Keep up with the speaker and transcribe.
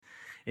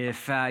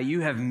If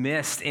you have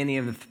missed any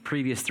of the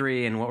previous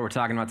three and what we're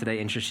talking about today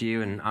interests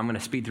you, and I'm going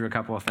to speed through a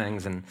couple of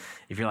things, and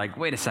if you're like,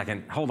 wait a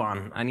second, hold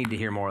on, I need to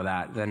hear more of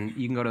that, then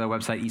you can go to the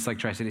website,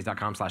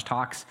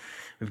 eastlaketricities.com/talks.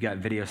 We've got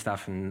video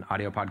stuff and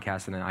audio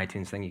podcasts and an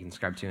iTunes thing you can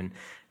subscribe to and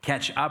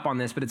catch up on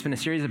this. But it's been a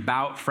series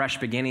about fresh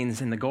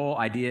beginnings, and the goal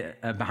idea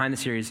behind the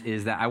series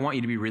is that I want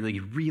you to be really,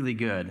 really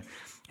good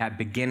at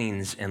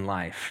beginnings in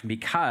life,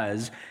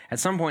 because at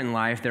some point in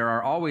life, there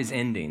are always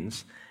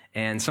endings.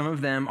 And some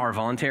of them are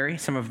voluntary,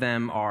 some of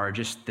them are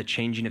just the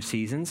changing of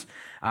seasons,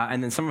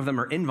 and then some of them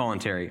are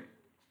involuntary.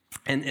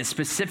 And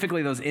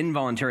specifically those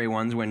involuntary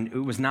ones, when it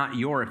was not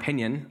your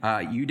opinion,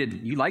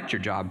 you liked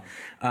your job,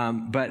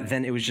 but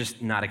then it was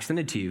just not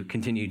extended to you,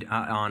 continued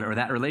on, or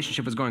that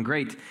relationship was going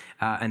great,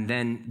 and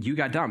then you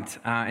got dumped.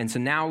 And so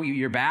now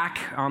you're back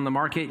on the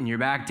market, and you're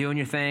back doing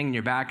your thing, and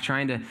you're back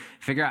trying to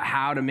figure out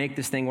how to make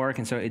this thing work.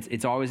 And so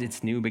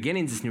it's new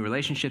beginnings, it's new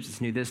relationships,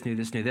 it's new this, new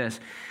this, new this.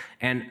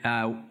 And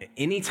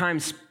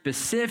anytime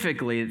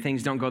specifically that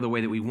things don't go the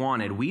way that we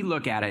wanted, we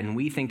look at it and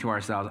we think to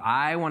ourselves,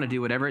 I want to do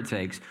whatever it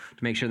takes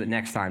to make sure that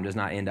next time does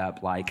not end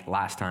up like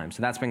last time.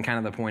 So that's been kind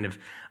of the point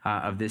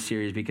of this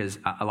series, because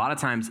a lot of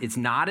times it's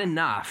not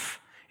enough.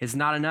 It's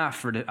not enough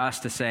for us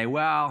to say,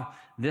 well,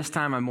 this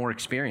time I'm more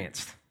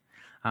experienced.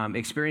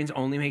 Experience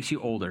only makes you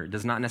older. It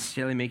does not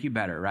necessarily make you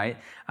better, right?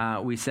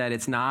 We said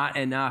it's not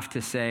enough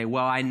to say,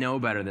 well, I know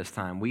better this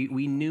time.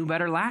 We knew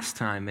better last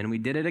time, and we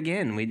did it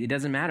again. It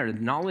doesn't matter.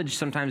 Knowledge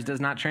sometimes does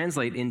not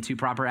translate into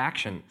proper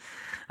action,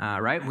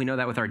 right? We know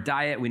that with our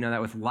diet. We know that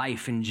with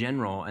life in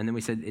general. And then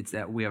we said it's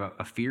that we have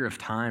a fear of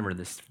time, or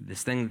this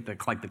thing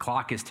that like the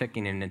clock is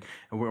ticking, and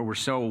we're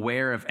so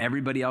aware of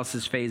everybody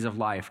else's phase of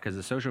life because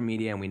of social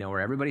media, and we know where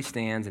everybody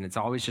stands, and it's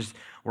always just,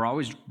 we're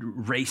always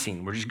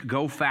racing. We're just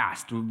go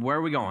fast. Where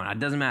are we going? It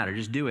doesn't matter.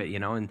 Just do it,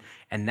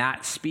 and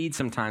that speed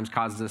sometimes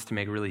causes us to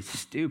make really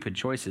stupid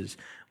choices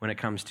when it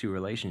comes to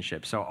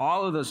relationships. So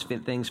all of those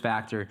things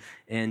factor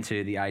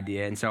into the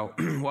idea. And so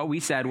what we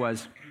said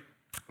was,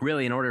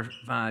 really, in order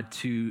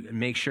to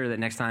make sure that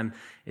next time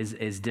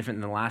is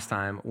different than the last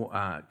time,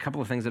 a couple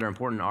of things that are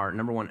important are,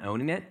 number one,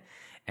 owning it.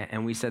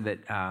 And we said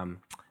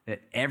that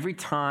every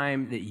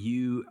time that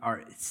you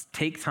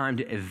take time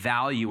to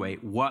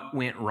evaluate what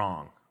went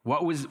wrong,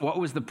 what was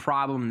the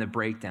problem and the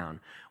breakdown,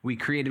 we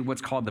created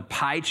what's called the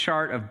pie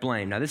chart of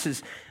blame. Now,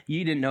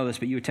 you didn't know this,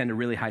 but you attend a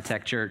really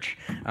high-tech church,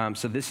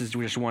 so this is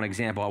just one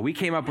example. We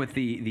came up with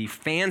the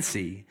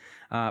fancy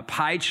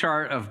pie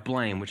chart of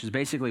blame, which is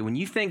basically when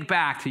you think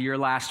back to your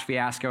last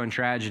fiasco and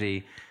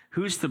tragedy,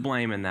 who's to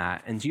blame in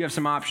that? And you have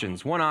some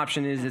options. One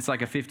option is it's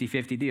like a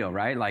 50-50 deal,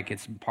 right? Like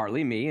it's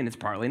partly me and it's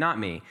partly not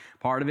me.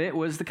 Part of it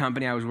was the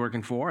company I was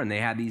working for, and they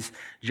had these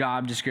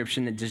job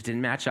description that just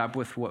didn't match up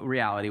with what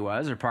reality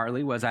was, or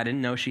partly was I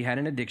didn't know she had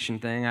an addiction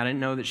thing. I didn't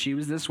know that she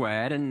was this way.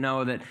 I didn't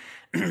know that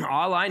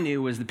all I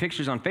knew was the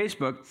pictures on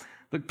Facebook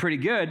looked pretty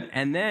good,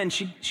 and then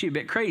she a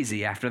bit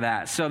crazy after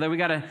that. So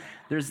then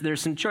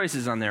there's some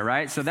choices on there,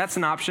 right? So that's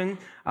an option.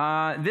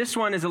 This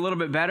one is a little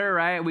bit better,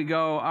 right? We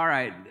go, all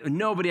right,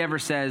 nobody ever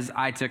says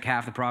I took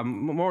half the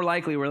problem. More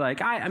likely, we're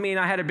like, I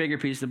had a bigger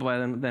piece to play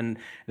than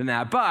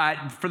that.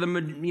 But for the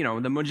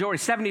majority,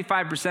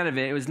 75% of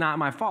it was not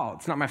my fault.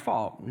 It's not my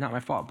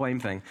fault, blame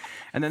thing.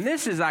 And then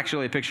this is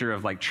actually a picture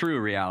of like true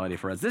reality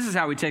for us. This is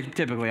how we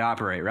typically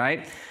operate,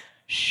 right?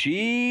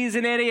 She's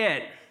an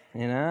idiot.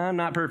 I'm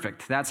not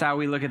perfect. That's how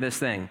we look at this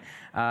thing.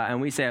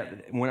 And we say,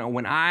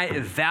 when I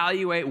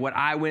evaluate what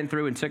I went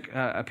through and took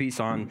a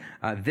piece on,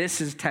 this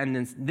is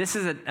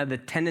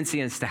the tendency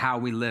as to how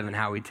we live and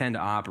how we tend to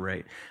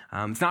operate.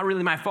 It's not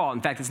really my fault.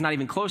 In fact, it's not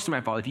even close to my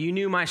fault. If you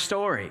knew my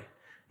story,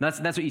 that's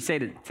what you say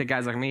to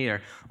guys like me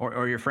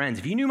or your friends.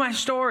 If you knew my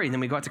story, and then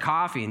we go out to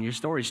coffee and your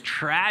story's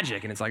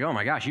tragic, and it's like, oh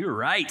my gosh, you were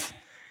right.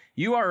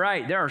 You are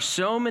right. There are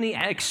so many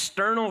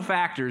external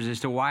factors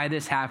as to why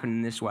this happened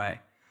in this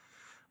way.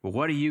 Well,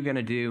 what are you going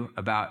to do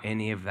about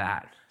any of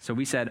that? So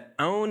we said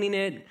owning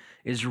it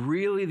is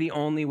really the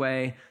only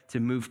way to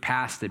move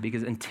past it,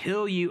 because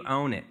until you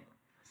own it,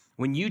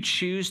 when you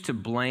choose to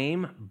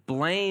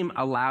blame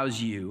allows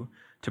you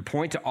to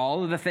point to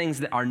all of the things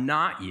that are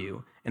not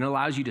you, and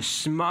allows you to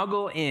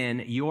smuggle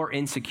in your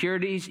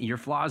insecurities, your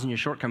flaws, and your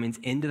shortcomings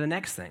into the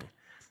next thing.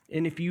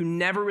 And if you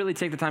never really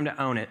take the time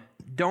to own it,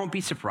 don't be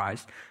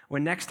surprised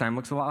when next time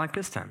looks a lot like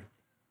this time.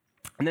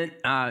 And then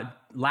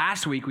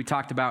last week, we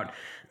talked about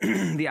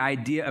the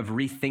idea of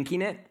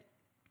rethinking it.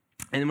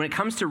 And when it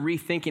comes to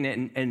rethinking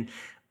it, and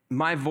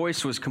my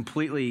voice was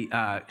completely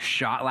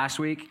shot last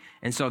week,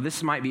 and so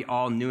this might be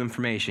all new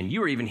information.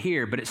 You were even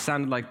here, but it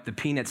sounded like the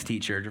Peanuts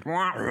teacher.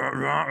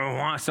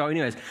 So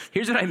anyways,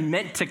 here's what I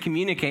meant to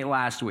communicate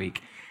last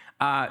week.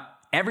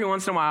 Every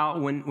once in a while,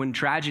 when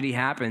tragedy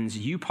happens,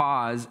 you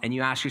pause and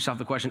you ask yourself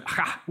the question,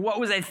 what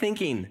was I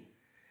thinking?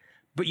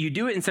 But you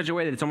do it in such a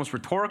way that it's almost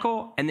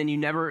rhetorical, and then you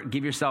never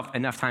give yourself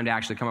enough time to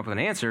actually come up with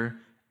an answer,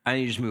 and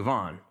you just move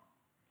on.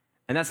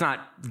 And that's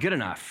not good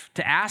enough.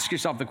 To ask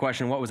yourself the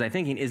question, what was I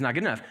thinking, is not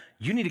good enough.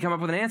 You need to come up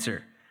with an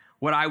answer.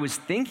 What I was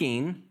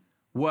thinking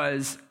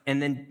was,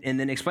 and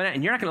then explain it.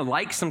 And you're not going to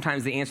like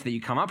sometimes the answer that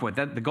you come up with.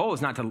 The goal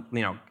is not to,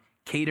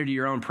 cater to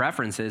your own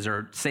preferences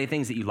or say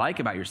things that you like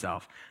about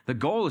yourself. The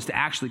goal is to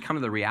actually come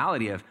to the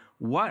reality of,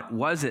 what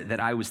was it that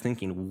I was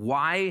thinking?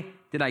 Why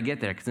did I get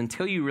there? Because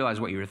until you realize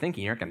what you were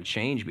thinking, you're not going to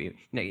change.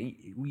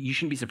 You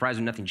shouldn't be surprised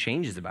when nothing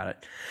changes about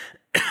it.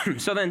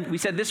 So then we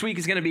said this week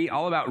is going to be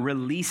all about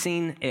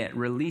releasing it.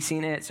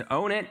 So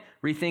own it,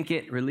 rethink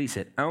it, release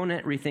it. Own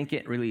it, rethink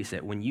it, release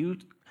it. When you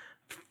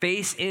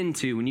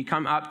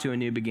come up to a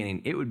new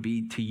beginning, it would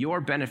be to your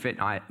benefit,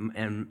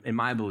 and in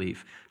my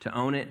belief, to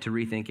own it, to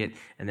rethink it,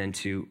 and then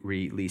to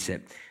release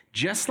it.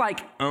 Just like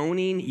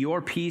owning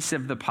your piece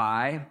of the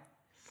pie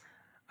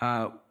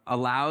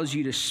allows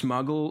you to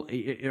smuggle,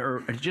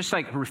 or just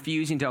like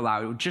refusing to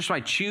allow it, just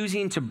by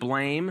choosing to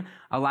blame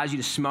allows you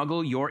to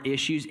smuggle your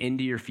issues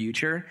into your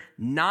future,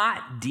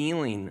 not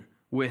dealing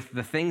with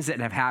the things that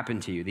have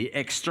happened to you, the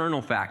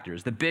external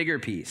factors, the bigger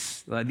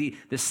piece, the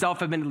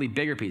self-admittedly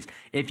bigger piece.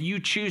 If you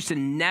choose to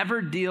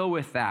never deal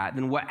with that,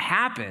 then what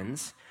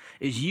happens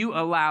is you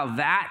allow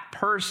that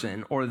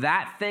person or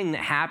that thing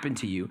that happened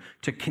to you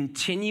to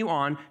continue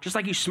on, just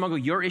like you smuggle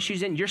your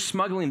issues in, you're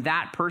smuggling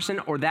that person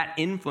or that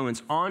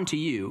influence onto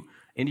you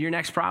into your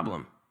next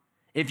problem.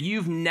 If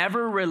you've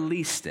never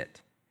released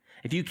it,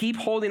 if you keep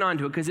holding on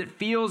to it because it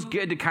feels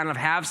good to kind of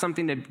have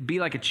something to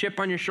be like a chip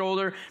on your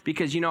shoulder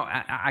because,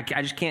 I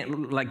just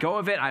can't let go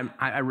of it.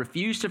 I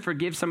refuse to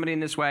forgive somebody in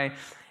this way.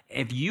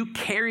 If you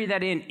carry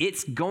that in,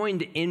 it's going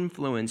to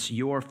influence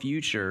your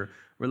future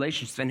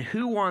relationships. And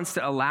who wants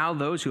to allow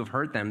those who have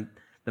hurt them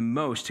the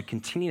most to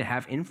continue to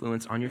have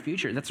influence on your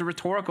future? That's a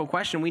rhetorical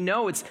question. We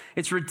know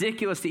it's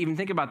ridiculous to even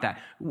think about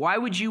that. Why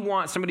would you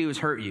want somebody who's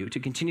hurt you to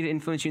continue to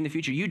influence you in the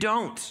future? You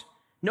don't.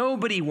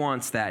 Nobody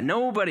wants that.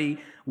 Nobody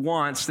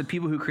wants the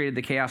people who created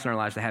the chaos in our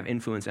lives to have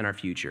influence in our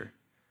future.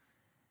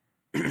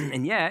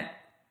 And yet,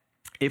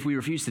 if we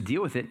refuse to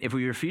deal with it, if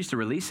we refuse to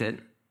release it,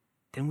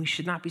 then we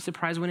should not be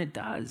surprised when it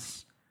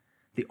does.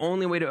 The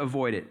only way to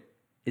avoid it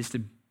is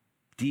to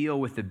deal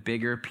with the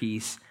bigger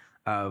piece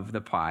of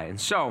the pie.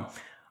 And so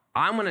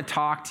I'm going to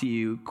talk to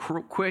you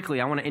quickly.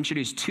 I want to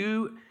introduce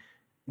two,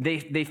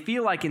 they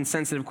feel like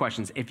insensitive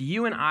questions. If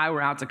you and I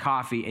were out to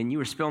coffee and you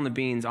were spilling the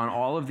beans on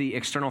all of the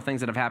external things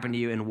that have happened to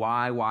you and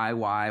why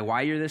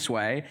you're this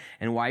way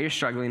and why you're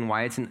struggling,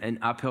 why it's an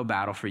uphill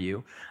battle for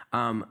you,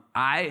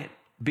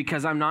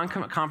 because I'm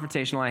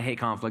non-confrontational, I hate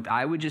conflict,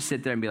 I would just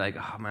sit there and be like,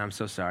 oh man, I'm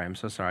so sorry,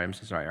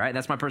 right?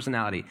 That's my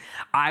personality.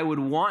 I would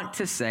want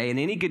to say, and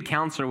any good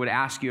counselor would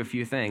ask you a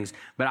few things,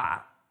 but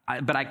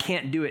I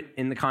can't do it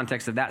in the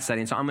context of that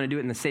setting, so I'm going to do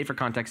it in the safer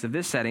context of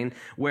this setting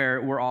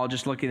where we're all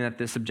just looking at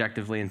this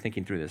objectively and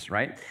thinking through this,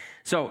 right?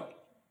 So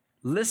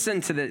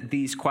listen to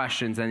these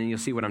questions and then you'll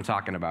see what I'm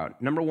talking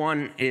about. Number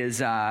one is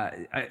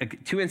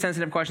two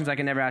insensitive questions I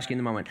can never ask you in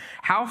the moment.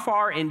 How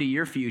far into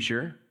your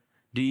future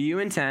do you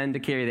intend to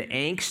carry the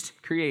angst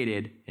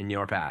created in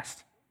your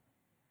past?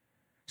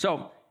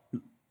 So,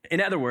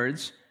 in other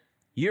words,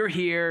 you're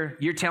here,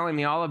 you're telling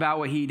me all about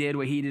what he did,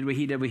 and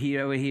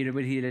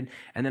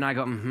then I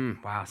go,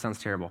 wow,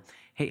 sounds terrible.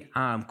 Hey,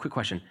 quick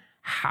question.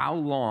 How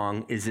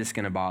long is this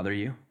going to bother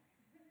you?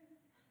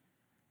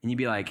 And you'd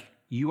be like,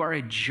 you are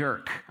a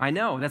jerk. I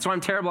know, that's why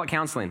I'm terrible at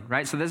counseling,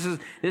 right? So this is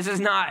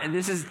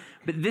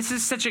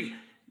such a,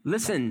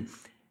 listen,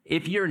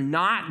 if you're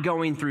not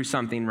going through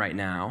something right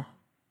now,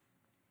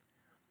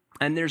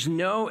 and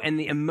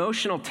the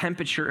emotional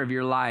temperature of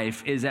your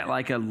life is at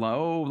like a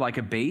low, like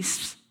a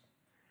base,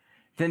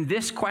 then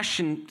this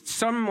question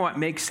somewhat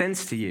makes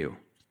sense to you.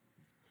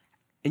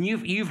 And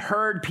you've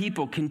heard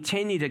people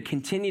continue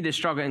to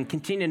struggle and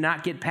continue to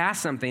not get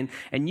past something,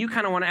 and you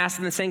kind of want to ask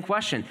them the same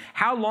question.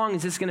 How long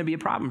is this going to be a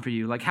problem for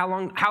you? Like how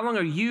long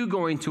are you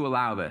going to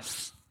allow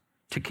this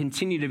to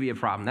continue to be a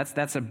problem?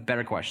 That's a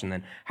better question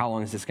than how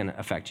long is this going to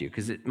affect you?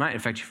 Because it might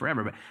affect you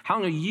forever, but how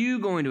long are you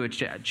going to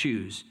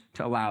choose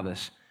to allow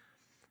this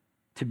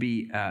to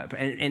be,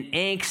 and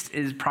angst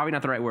is probably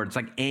not the right word. It's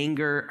like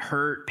anger,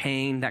 hurt,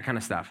 pain, that kind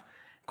of stuff.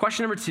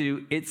 Question number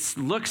two, it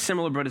looks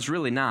similar, but it's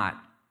really not.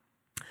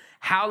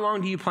 How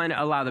long do you plan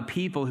to allow the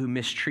people who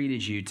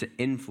mistreated you to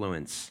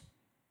influence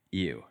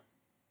you?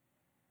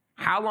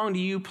 How long do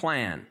you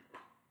plan?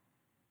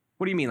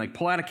 What do you mean, like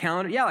pull out a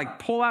calendar? Yeah, like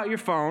pull out your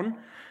phone,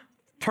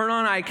 turn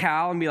on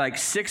iCal and be like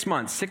 6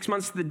 months. 6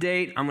 months to the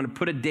date, I'm going to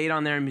put a date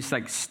on there and just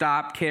like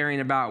stop caring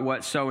about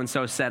what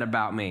so-and-so said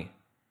about me.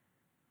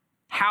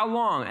 How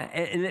long?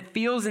 And it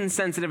feels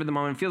insensitive at the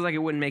moment. It feels like it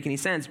wouldn't make any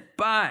sense.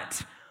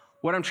 But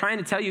what I'm trying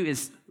to tell you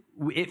is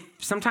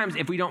sometimes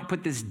if we don't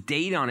put this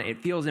date on it,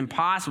 it feels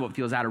impossible. It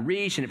feels out of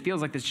reach, and it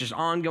feels like this just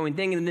ongoing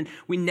thing. And then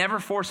we never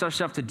force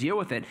ourselves to deal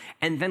with it.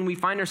 And then we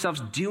find ourselves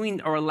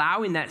doing or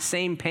allowing that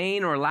same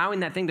pain or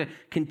allowing that thing to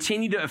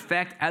continue to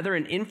affect other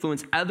and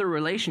influence other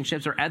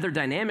relationships or other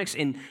dynamics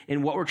in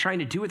what we're trying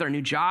to do with our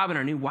new job and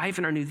our new wife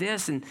and our new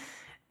this. And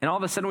all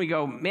of a sudden we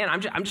go, man,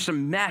 I'm just a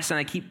mess, and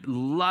I keep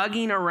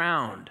lugging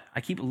around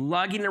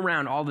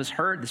all this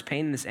hurt, this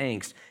pain, and this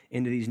angst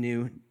into these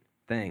new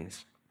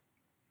things.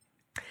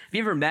 Have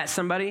you ever met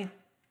somebody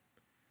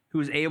who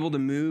was able to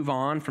move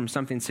on from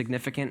something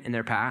significant in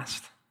their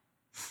past?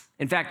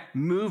 In fact,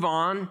 move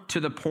on to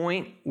the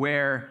point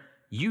where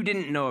you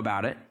didn't know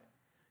about it,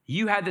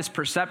 you had this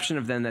perception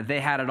of them that they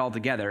had it all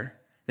together,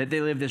 that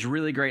they lived this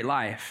really great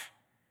life.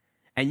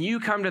 And you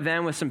come to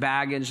them with some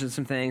baggage and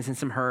some things and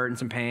some hurt and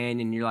some pain,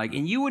 and you're like,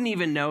 and you wouldn't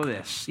even know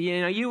this.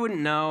 You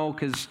wouldn't know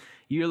because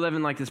you're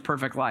living like this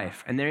perfect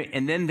life. And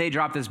then they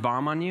drop this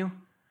bomb on you,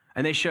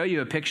 and they show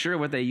you a picture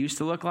of what they used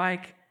to look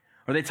like,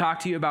 or they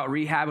talk to you about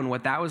rehab and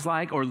what that was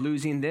like, or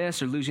losing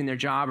this, or losing their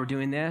job, or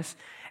doing this.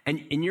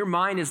 And your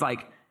mind is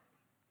like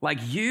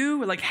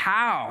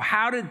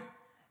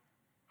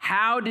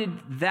how did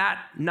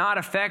that not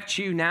affect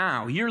you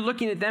now? You're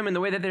looking at them in the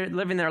way that they're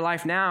living their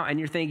life now, and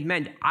you're thinking,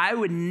 man, I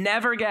would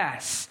never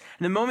guess.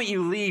 And the moment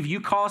you leave,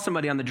 you call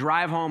somebody on the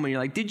drive home, and you're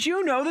like, did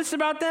you know this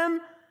about them?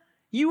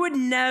 You would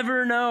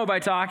never know by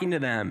talking to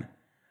them.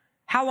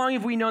 How long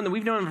have we known them?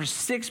 We've known them for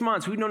 6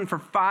 months. We've known them for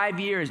 5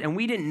 years, and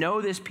we didn't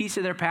know this piece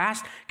of their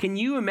past. Can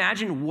you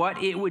imagine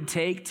what it would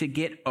take to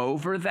get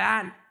over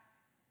that?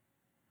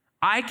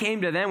 I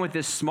came to them with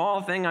this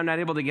small thing I'm not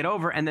able to get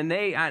over, and then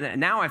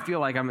now I feel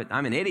like I'm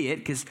an idiot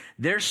because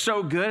they're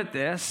so good at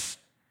this.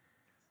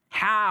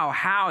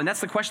 How? And that's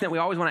the question that we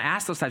always want to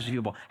ask those types of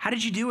people. How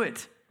did you do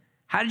it?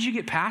 How did you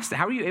get past it?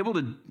 How were you able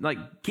to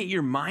get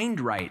your mind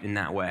right in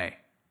that way?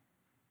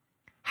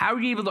 How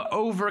are you able to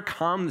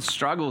overcome the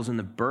struggles and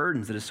the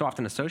burdens that are so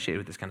often associated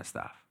with this kind of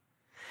stuff?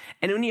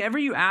 And whenever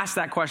you ask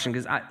that question,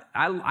 because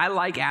I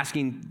like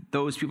asking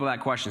those people that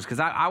questions, because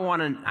I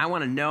want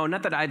to know,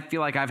 not that I feel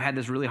like I've had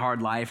this really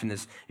hard life and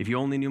this, if you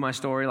only knew my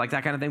story, like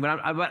that kind of thing,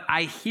 but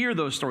I hear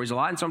those stories a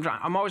lot, and so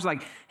I'm always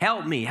like,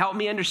 help me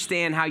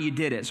understand how you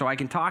did it, so I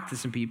can talk to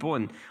some people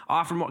and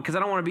offer more, because I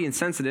don't want to be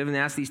insensitive and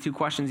ask these 2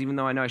 questions, even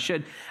though I know I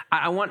should.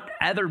 I want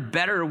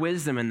better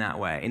wisdom in that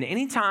way. And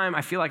anytime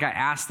I feel like I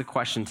ask the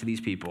question to these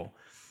people,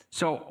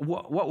 so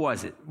what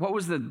was it? What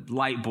was the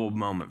light bulb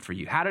moment for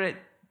you? How did it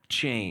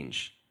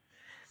change?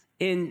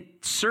 In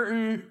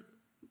certain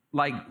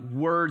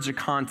words or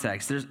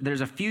context,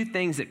 there's a few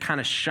things that kind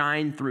of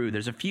shine through.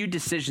 There's a few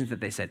decisions that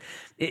they said.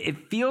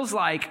 It feels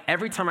like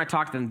every time I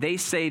talk to them, they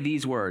say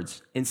these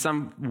words in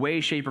some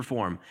way, shape, or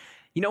form.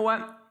 You know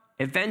what?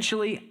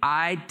 Eventually,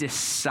 I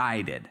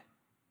decided.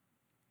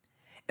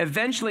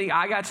 Eventually,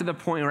 I got to the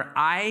point where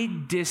I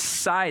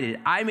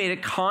made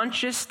a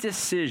conscious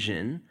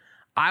decision.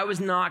 I was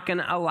not going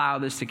to allow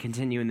this to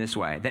continue in this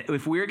way. That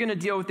if we're going to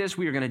deal with this,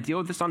 we are going to deal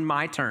with this on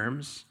my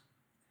terms.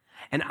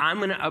 And I'm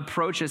going to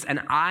approach this,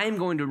 and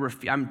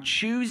I'm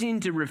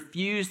choosing to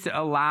refuse to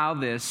allow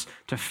this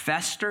to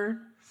fester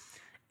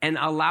and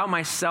allow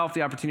myself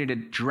the opportunity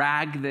to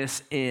drag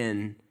this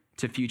in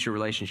to future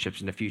relationships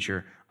and to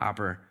future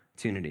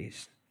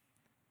opportunities.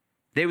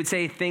 They would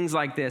say things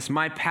like this: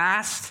 my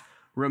past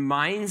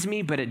reminds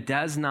me, but it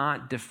does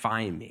not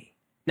define me.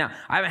 Now,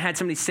 I haven't had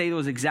somebody say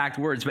those exact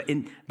words, but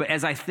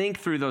as I think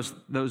through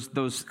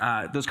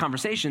those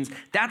conversations,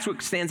 that's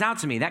what stands out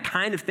to me, that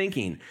kind of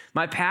thinking.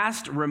 My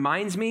past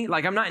reminds me,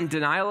 I'm not in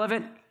denial of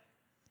it.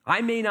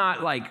 I may not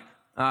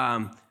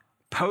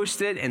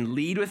post it and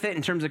lead with it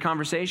in terms of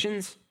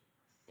conversations.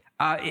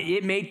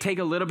 It may take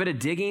a little bit of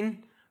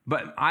digging,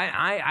 but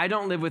I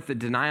don't live with the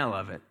denial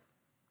of it.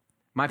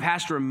 My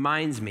past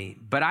reminds me,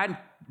 but I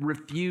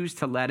refuse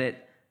to let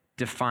it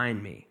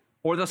define me.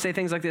 Or they'll say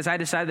things like this: I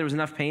decided there was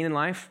enough pain in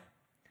life.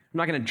 I'm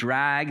not going to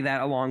drag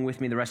that along with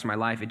me the rest of my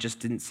life. It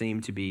just didn't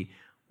seem to be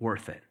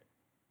worth it.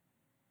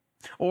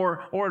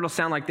 Or it'll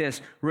sound like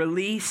this: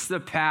 release the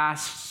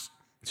past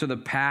so the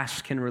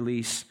past can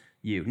release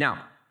you.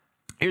 Now,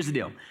 here's the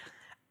deal.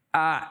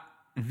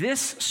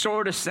 This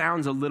sort of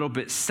sounds a little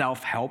bit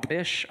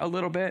self-help-ish, a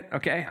little bit,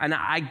 okay? And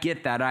I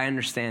get that. I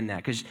understand that,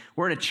 because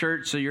we're in a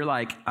church, so you're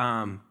like,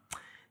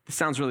 this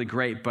sounds really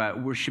great,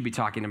 but we should be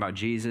talking about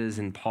Jesus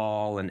and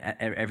Paul and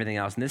everything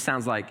else. And this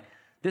sounds like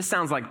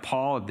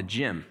Paul at the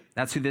gym.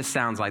 That's who this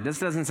sounds like. This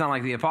doesn't sound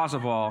like the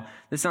Apostle Paul.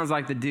 This sounds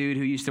like the dude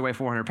who used to weigh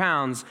 400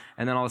 pounds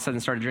and then all of a sudden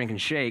started drinking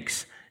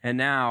shakes, and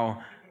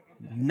now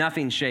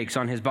nothing shakes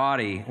on his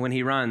body when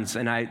he runs.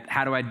 And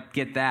how do I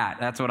get that?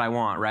 That's what I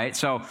want, right?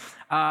 So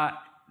I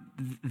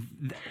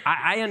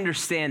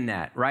understand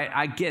that, right?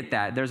 I get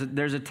that.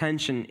 There's a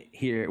tension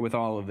here with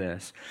all of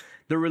this.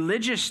 The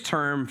religious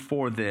term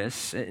for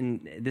this,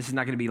 and this is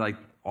not going to be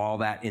all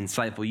that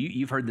insightful.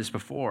 You've heard this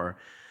before.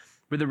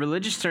 But the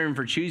religious term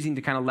for choosing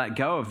to kind of let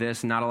go of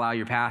this and not allow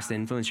your past to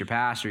influence your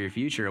past or your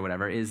future or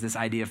whatever is this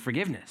idea of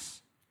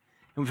forgiveness.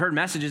 And we've heard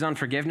messages on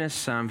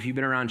forgiveness. If you've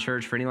been around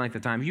church for any length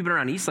of time, if you've been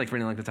around Eastlake for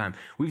any length of time,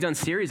 we've done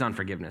series on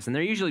forgiveness. And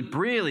they're usually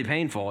really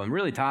painful and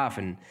really tough.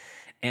 And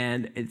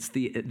it's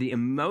the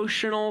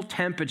emotional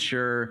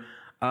temperature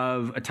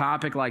of a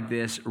topic like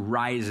this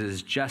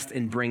rises just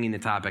in bringing the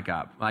topic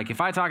up.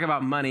 If I talk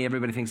about money,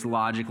 everybody thinks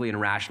logically and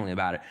rationally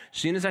about it. As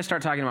soon as I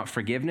start talking about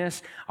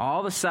forgiveness, all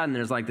of a sudden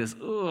there's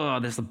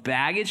this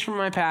baggage from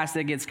my past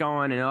that gets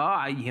going,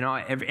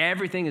 and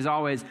everything is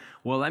always,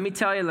 well, let me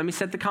tell you, let me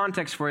set the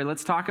context for you,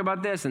 let's talk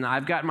about this, and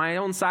I've got my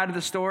own side of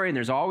the story, and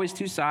there's always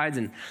 2 sides,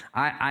 and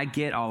I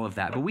get all of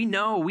that. But we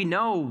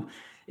know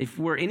if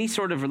we're any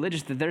sort of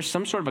religious, that there's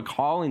some sort of a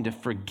calling to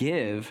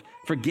forgive.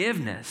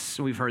 Forgiveness,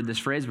 we've heard this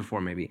phrase before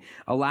maybe,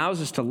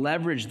 allows us to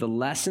leverage the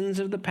lessons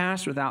of the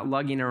past without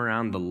lugging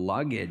around the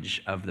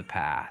luggage of the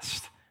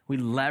past. We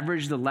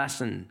leverage the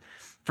lesson.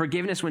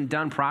 Forgiveness, when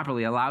done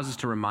properly, allows us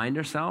to remind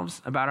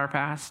ourselves about our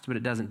past, but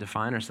it doesn't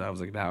define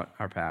ourselves about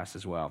our past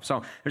as well.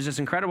 So there's this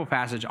incredible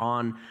passage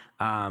on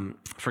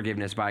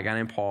forgiveness by a guy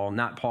named Paul,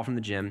 not Paul from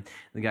the gym,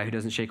 the guy who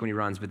doesn't shake when he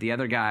runs, but the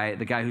other guy,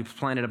 the guy who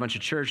planted a bunch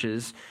of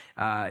churches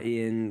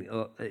in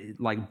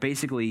like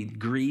basically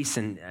Greece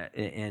and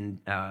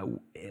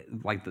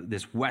like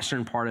this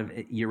western part of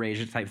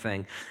Eurasia type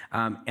thing.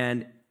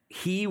 And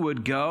he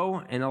would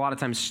go and a lot of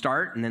times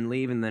start and then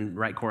leave and then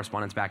write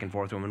correspondence back and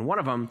forth to him. And one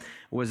of them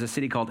was a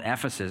city called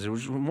Ephesus. It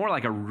was more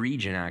like a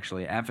region,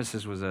 actually.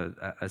 Ephesus was a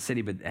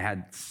city, but it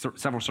had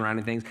several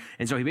surrounding things.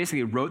 And so he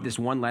basically wrote this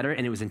one letter,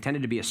 and it was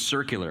intended to be a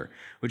circular,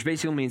 which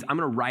basically means I'm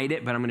going to write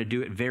it, but I'm going to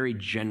do it very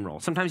general.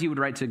 Sometimes he would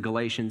write to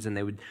Galatians, and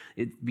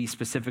it'd be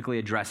specifically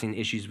addressing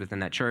issues within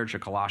that church, or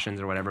Colossians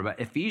or whatever.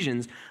 But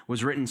Ephesians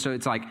was written, so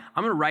it's like,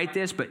 I'm going to write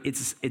this, but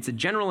it's a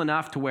general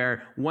enough to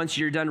where once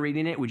you're done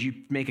reading it, would you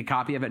make a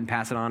copy of it and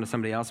pass it on to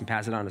somebody else and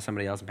pass it on to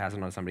somebody else and pass it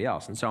on to somebody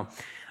else? And so,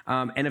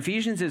 and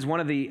Ephesians is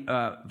one of the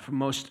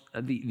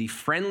the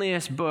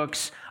friendliest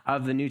books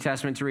of the New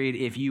Testament to read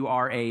if you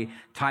are a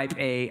type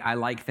A, I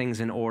like things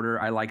in order,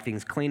 I like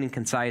things clean and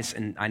concise,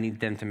 and I need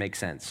them to make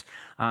sense.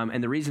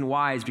 And the reason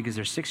why is because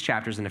there's 6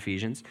 chapters in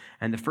Ephesians,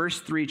 and the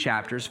first 3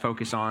 chapters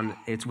focus on,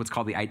 it's what's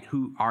called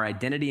our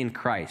identity in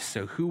Christ,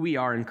 so who we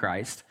are in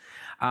Christ.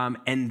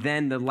 And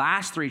then the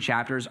last 3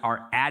 chapters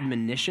are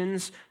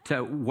admonitions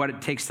to what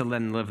it takes to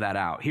then live that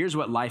out. Here's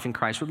what life in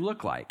Christ would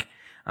look like.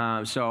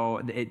 There's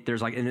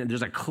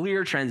a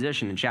clear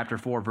transition in chapter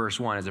 4, verse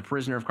 1. As a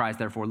prisoner of Christ,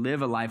 therefore,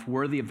 live a life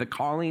worthy of the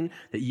calling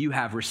that you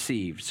have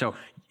received. So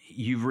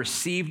you've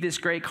received this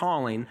great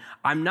calling.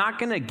 I'm not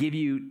going to give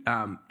you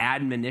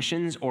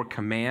admonitions or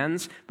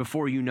commands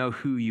before you know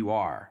who you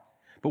are.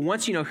 But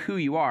once you know who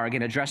you are,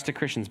 again, addressed to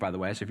Christians, by the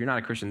way. So if you're not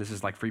a Christian, this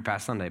is like Free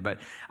Pass Sunday, but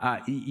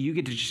you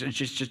get to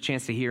just a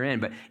chance to hear in.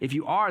 But if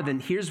you are, then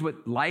here's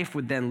what life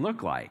would then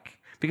look like.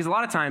 Because a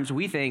lot of times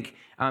we think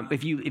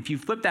if you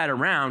flip that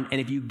around and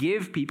if you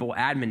give people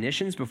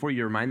admonitions before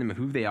you remind them of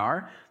who they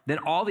are, then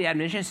all the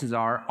admonitions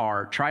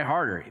are try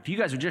harder. If you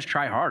guys would just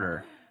try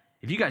harder,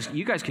 if you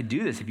guys could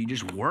do this if you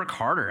just work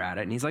harder at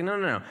it. And he's like,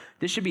 no.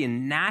 This should be a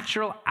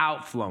natural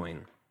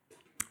outflowing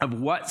of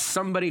what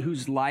somebody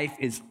whose life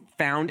is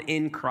found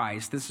in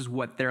Christ, this is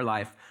what their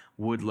life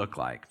would look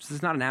like. So this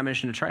is not an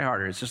admonition to try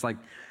harder. It's just like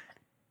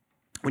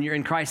when you're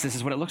in Christ, this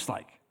is what it looks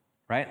like,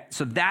 right?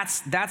 So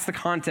that's the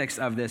context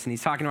of this, and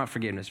he's talking about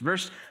forgiveness.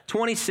 Verse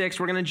 26,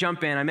 we're going to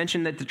jump in. I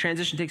mentioned that the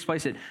transition takes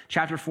place at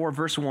chapter 4,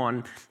 verse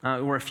 1.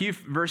 We're a few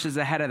verses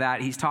ahead of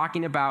that. He's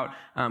talking about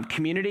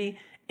community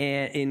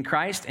in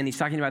Christ, and he's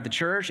talking about the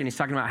church, and he's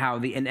talking about how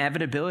the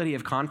inevitability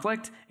of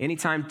conflict.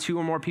 Anytime 2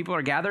 or more people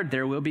are gathered,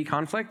 there will be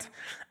conflict.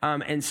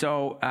 And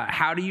so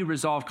how do you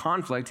resolve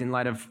conflict in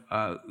light of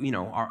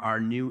our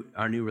new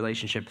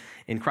relationship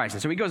in Christ?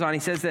 And so he goes on, he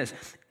says this,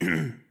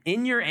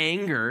 in your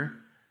anger,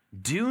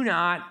 do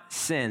not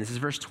sin. This is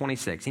verse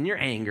 26. In your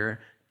anger,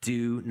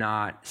 do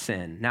not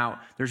sin.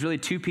 Now, there's really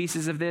 2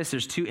 pieces of this.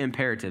 There's 2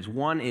 imperatives.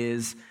 One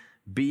is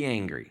be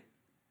angry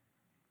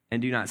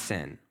and do not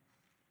sin.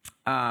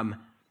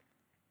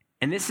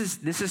 And this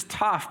is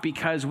tough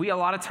because we a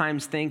lot of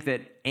times think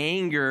that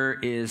anger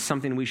is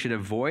something we should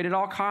avoid at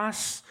all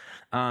costs.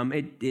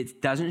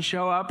 It doesn't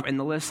show up in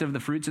the list of the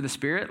fruits of the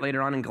Spirit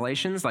later on in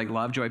Galatians, like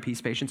love, joy,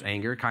 peace, patience,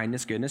 anger,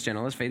 kindness, goodness,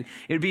 gentleness, faith.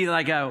 It would be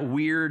like a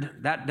weird,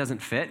 that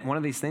doesn't fit. One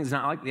of these things is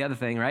not like the other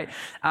thing, right?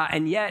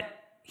 And yet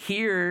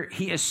here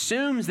he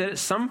assumes that at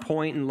some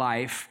point in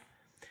life,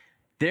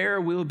 there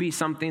will be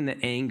something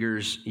that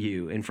angers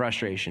you in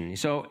frustration.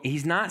 So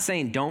he's not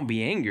saying don't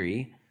be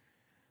angry.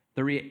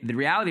 The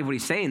reality of what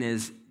he's saying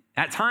is,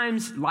 at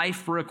times,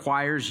 life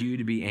requires you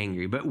to be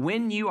angry. But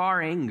when you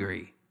are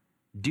angry,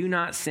 do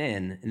not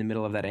sin in the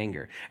middle of that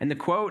anger. And the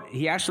quote,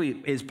 he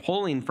actually is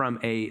pulling from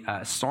a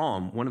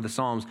psalm, one of the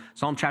Psalms,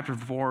 Psalm chapter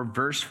 4,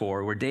 verse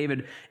 4, where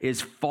David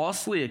is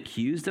falsely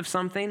accused of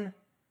something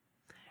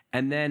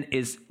and then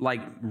is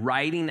like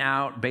writing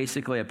out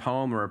basically a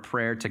poem or a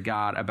prayer to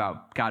God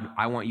about, God,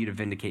 I want you to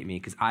vindicate me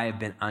because I have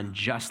been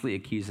unjustly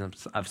accused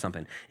of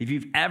something. If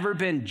you've ever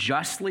been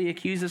justly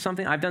accused of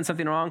something, I've done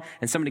something wrong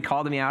and somebody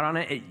called me out on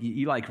it,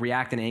 you like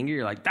react in anger.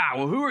 You're like,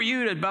 well, who are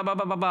you to blah, blah,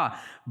 blah, blah, blah.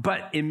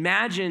 But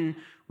imagine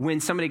when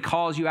somebody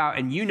calls you out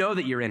and you know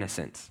that you're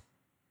innocent.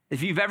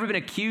 If you've ever been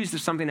accused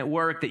of something at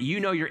work that you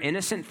know you're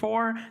innocent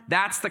for,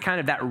 that's the kind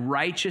of that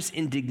righteous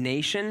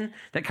indignation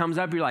that comes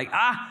up. You're like,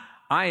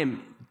 I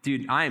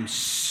am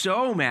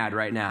so mad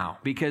right now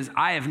because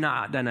I have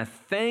not done a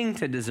thing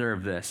to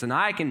deserve this, and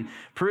I can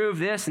prove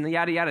this, and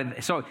yada,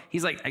 yada. So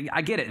he's like,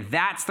 I get it.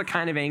 That's the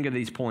kind of anger that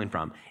he's pulling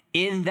from.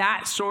 In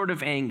that sort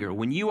of anger,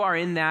 when you are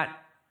in that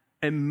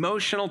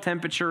emotional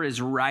temperature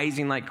is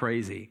rising like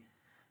crazy,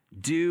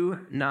 do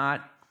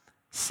not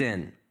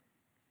sin.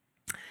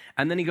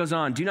 And then he goes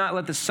on, do not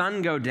let the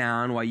sun go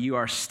down while you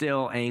are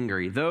still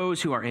angry.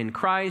 Those who are in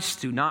Christ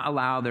do not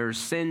allow their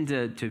sin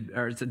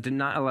do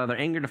not allow their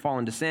anger to fall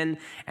into sin,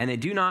 and they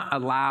do not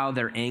allow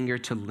their anger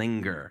to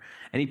linger.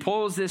 And he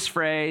pulls this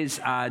phrase,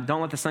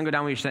 don't let the sun go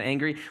down when you're still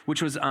angry,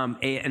 which was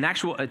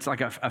it's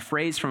like a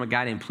phrase from a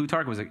guy named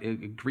Plutarch. It was a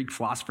Greek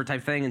philosopher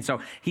type thing. And so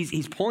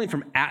he's pulling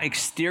from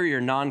exterior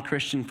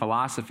non-Christian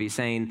philosophy,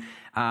 saying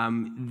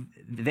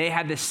they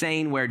had this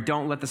saying where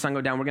don't let the sun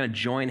go down. We're going to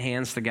join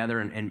hands together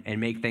and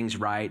make things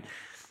right.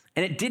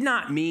 And it did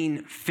not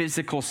mean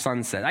physical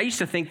sunset. I used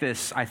to think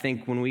this,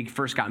 when we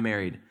first got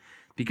married.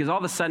 Because all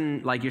of a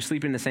sudden, like, you're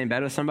sleeping in the same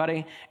bed with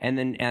somebody,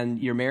 and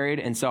you're married,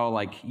 and so,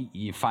 like,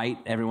 you fight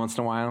every once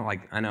in a while.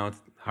 Like, I know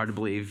it's hard to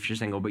believe if you're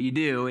single, but you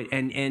do.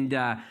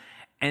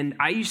 And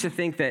I used to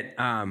think that,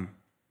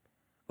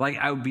 like,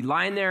 I would be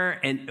lying there,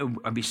 and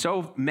I'd be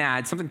so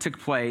mad. Something took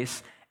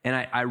place, and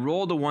I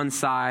roll to one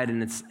side,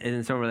 and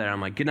it's over there. I'm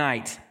like, good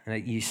night.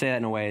 And you say that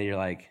in a way that you're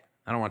like,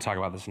 I don't want to talk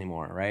about this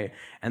anymore, right?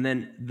 And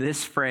then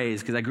this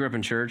phrase, because I grew up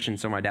in church, and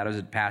so my dad was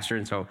a pastor,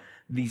 and so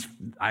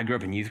I grew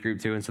up in youth group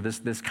too, and so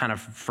this kind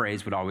of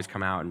phrase would always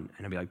come out, and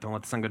I'd be like, don't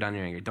let the sun go down when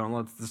you're angry. Don't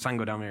let the sun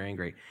go down when you're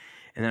angry.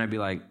 And then I'd be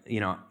like,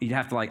 you'd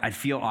have to I'd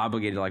feel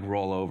obligated to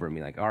roll over and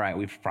be like, all right,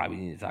 we probably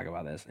need to talk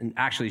about this. And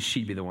actually,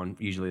 she'd be the one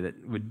usually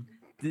that would,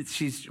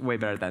 she's way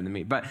better at that than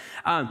me. But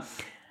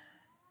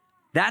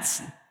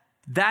that's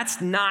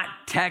not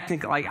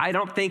technical. I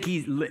don't think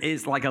he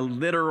is like a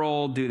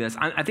literal do this.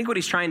 I think what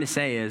he's trying to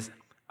say is,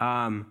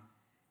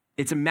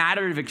 it's a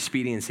matter of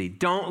expediency.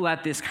 Don't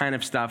let this kind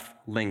of stuff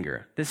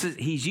linger.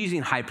 He's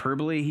using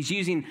hyperbole. He's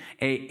using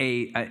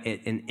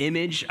an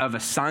image of a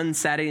sun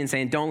setting and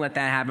saying, don't let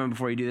that happen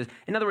before you do this.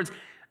 In other words,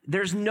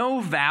 there's no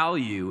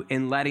value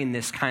in letting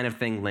this kind of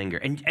thing linger.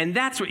 And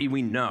that's what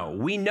we know.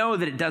 We know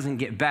that it doesn't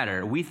get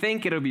better. We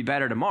think it'll be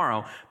better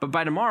tomorrow, but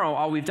by tomorrow,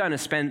 all we've done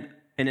is spend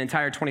an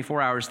entire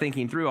 24 hours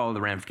thinking through all of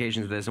the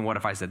ramifications of this, and what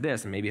if I said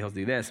this, and maybe he'll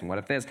do this, and what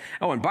if this?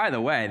 Oh, and by the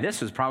way, this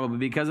was probably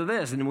because of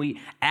this. And we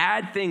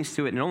add things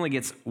to it, and it only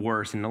gets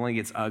worse, and it only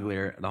gets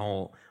uglier the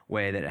whole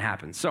way that it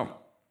happens. So,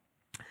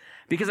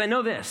 because I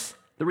know this,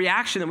 the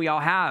reaction that we all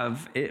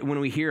have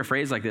when we hear a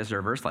phrase like this or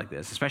a verse like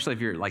this, especially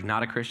if you're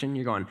not a Christian,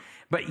 you're going,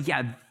 but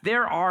yeah,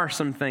 there are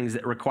some things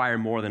that require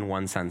more than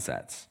one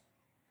sunsets.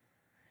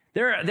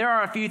 There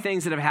are a few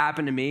things that have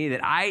happened to me that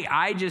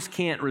I just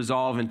can't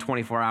resolve in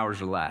 24 hours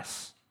or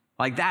less.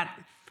 Like that,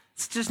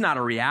 it's just not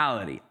a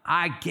reality.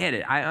 I get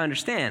it. I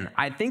understand.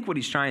 I think what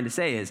he's trying to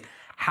say is,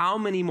 how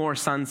many more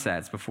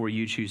sunsets before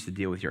you choose to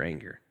deal with your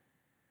anger?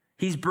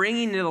 He's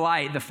bringing to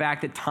light the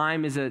fact that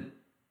time is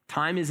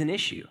an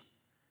issue.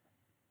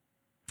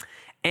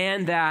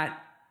 And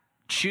that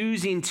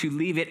choosing to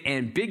leave it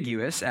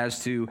ambiguous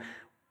as to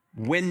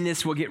when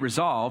this will get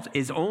resolved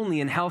is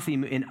only an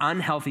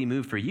unhealthy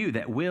move for you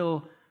that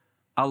will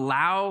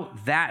allow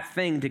that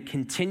thing to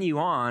continue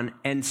on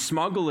and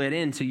smuggle it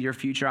into your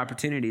future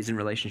opportunities and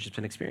relationships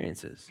and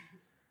experiences.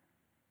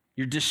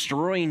 You're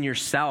destroying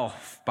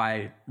yourself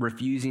by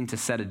refusing to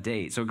set a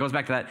date. So it goes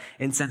back to that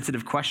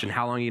insensitive question,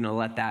 how long are you going to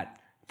let that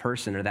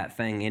person or that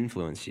thing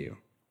influence you?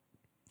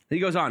 He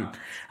goes on,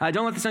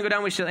 don't let the sun go down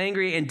when you're still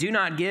angry, and do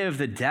not give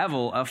the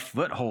devil a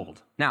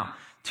foothold. Now,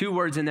 two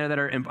words in there that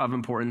are of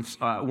importance.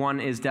 One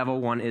is devil,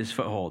 one is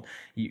foothold.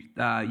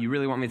 You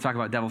really want me to talk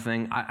about devil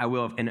thing? I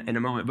will in a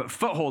moment, but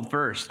foothold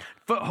first.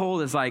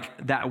 Foothold is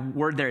like, that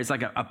word there is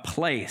like a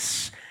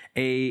place,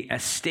 a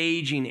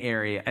staging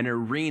area, an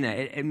arena.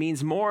 It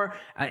means more,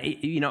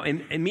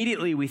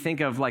 immediately we think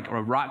of like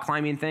a rock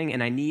climbing thing,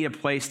 and I need a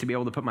place to be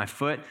able to put my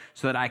foot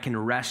so that I can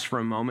rest for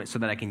a moment so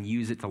that I can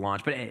use it to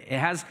launch. But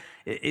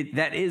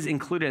that is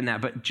included in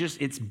that, but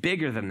just it's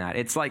bigger than that.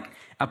 It's like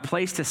a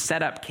place to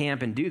set up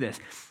camp and do this,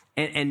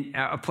 and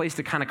a place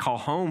to kind of call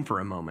home for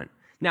a moment.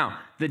 Now,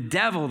 the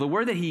devil, the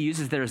word that he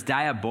uses there is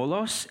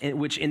diabolos,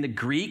 which in the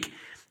Greek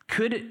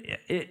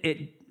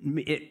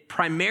it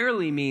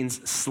primarily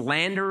means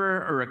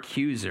slanderer or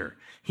accuser.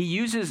 He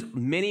uses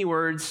many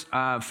words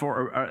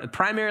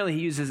primarily he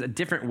uses a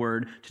different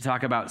word to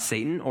talk about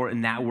Satan, or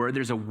in that word,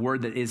 there's a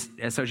word that is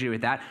associated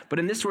with that. But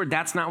in this word,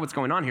 that's not what's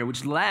going on here,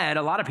 which led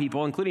a lot of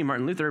people, including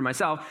Martin Luther and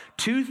myself,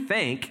 to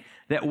think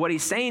that what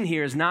he's saying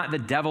here is not the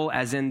devil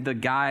as in the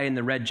guy in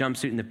the red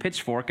jumpsuit and the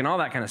pitchfork and all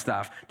that kind of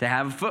stuff to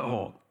have a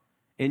foothold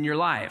in your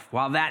life.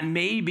 While that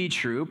may be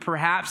true,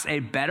 perhaps a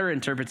better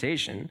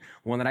interpretation,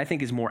 one that I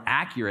think is more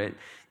accurate,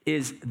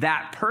 is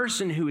that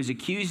person who is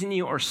accusing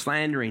you or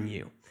slandering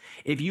you.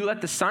 If you let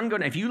the sun go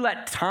down, if you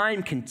let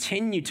time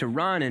continue to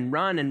run and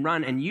run and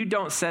run, and you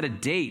don't set a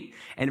date,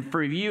 and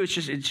for you it's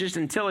just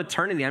until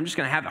eternity, I'm just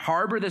going to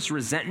harbor this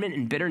resentment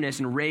and bitterness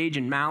and rage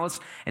and malice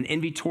and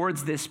envy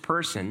towards this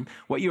person,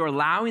 what you're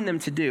allowing them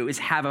to do is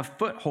have a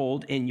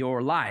foothold in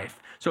your life.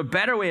 So a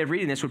better way of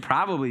reading this would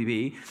probably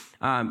be,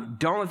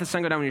 don't let the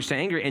sun go down when you're still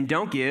angry, and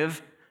don't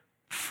give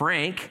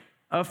Frank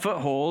a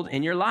foothold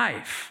in your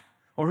life,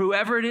 or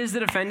whoever it is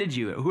that offended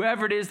you,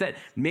 whoever it is that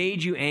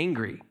made you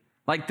angry.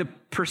 Like the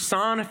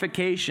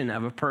personification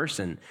of a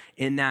person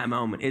in that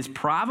moment is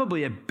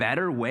probably a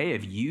better way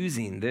of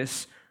using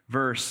this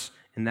verse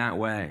in that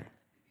way.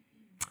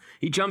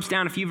 He jumps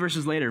down a few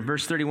verses later,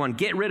 verse 31,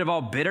 get rid of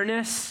all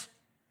bitterness.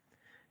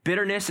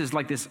 Bitterness is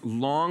like this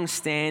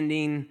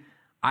long-standing,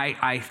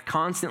 I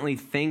constantly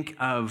think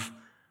of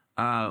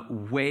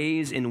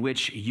ways in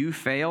which you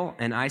fail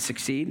and I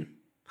succeed.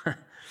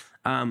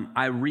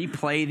 I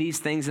replay these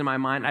things in my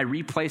mind. I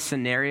replay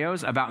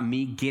scenarios about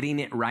me getting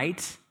it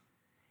right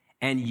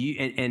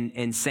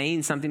and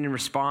saying something in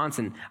response.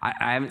 And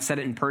I haven't said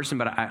it in person,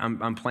 but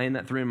I'm playing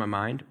that through in my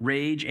mind.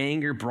 Rage,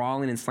 anger,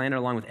 brawling, and slander,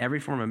 along with every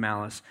form of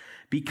malice.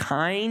 Be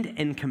kind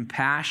and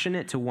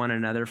compassionate to one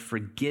another,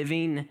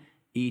 forgiving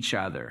each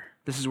other.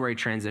 This is where he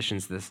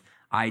transitions this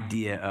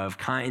idea of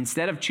kind.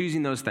 Instead of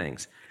choosing those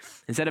things,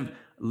 instead of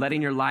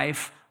letting your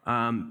life,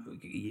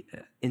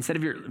 instead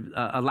of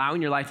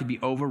allowing your life to be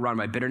overrun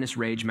by bitterness,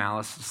 rage,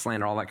 malice,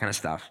 slander, all that kind of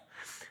stuff.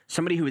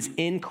 Somebody who is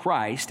in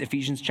Christ,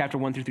 Ephesians chapter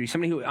 1-3,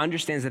 somebody who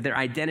understands that their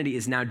identity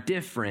is now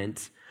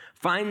different,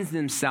 finds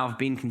themselves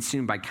being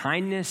consumed by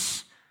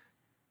kindness,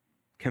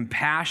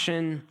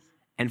 compassion,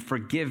 and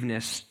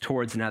forgiveness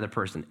towards another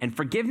person. And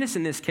forgiveness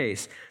in this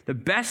case, the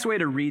best way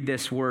to read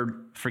this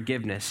word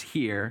forgiveness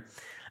here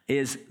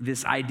is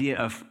this idea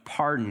of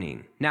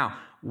pardoning. Now,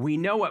 we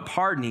know what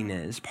pardoning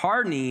is.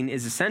 Pardoning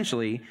is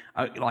essentially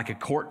like a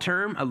court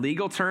term, a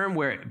legal term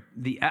where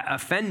the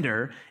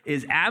offender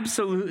is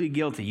absolutely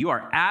guilty. You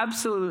are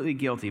absolutely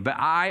guilty, but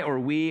I or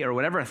we or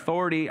whatever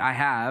authority I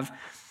have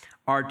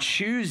are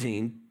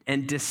choosing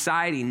and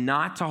deciding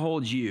not to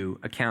hold you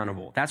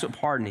accountable. That's what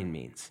pardoning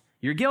means.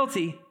 You're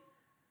guilty.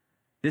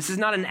 This is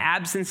not an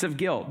absence of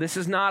guilt. This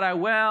is not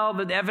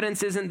the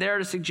evidence isn't there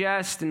to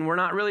suggest, and we're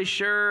not really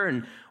sure,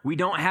 and we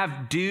don't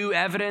have due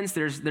evidence.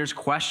 There's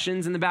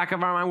questions in the back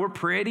of our mind. We're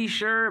pretty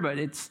sure, but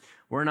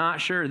we're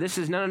not sure. This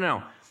is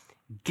no.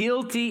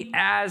 Guilty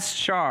as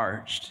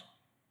charged.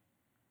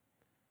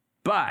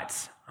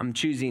 But I'm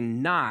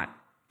choosing not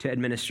to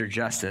administer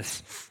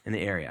justice in the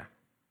area.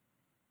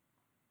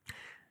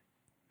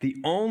 The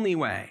only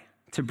way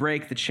to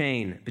break the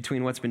chain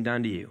between what's been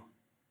done to you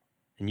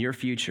and your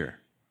future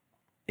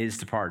is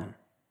to pardon.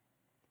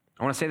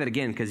 I want to say that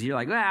again because you're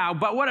like, wow,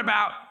 but what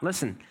about?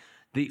 Listen,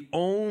 the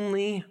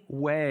only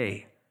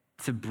way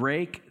to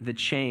break the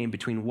chain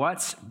between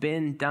what's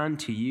been done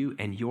to you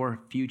and your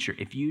future,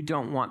 if you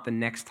don't want the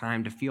next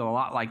time to feel a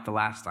lot like the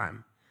last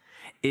time,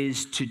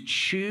 is to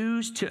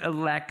choose to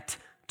elect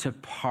to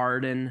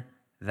pardon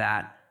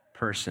that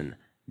person,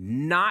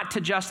 not to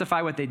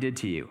justify what they did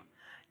to you,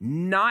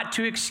 not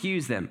to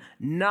excuse them,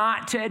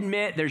 not to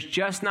admit there's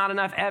just not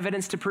enough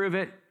evidence to prove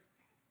it,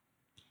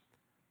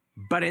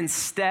 but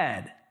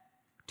instead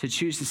to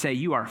choose to say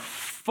you are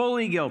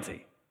fully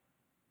guilty.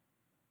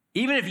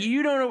 Even if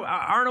you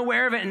aren't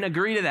aware of it and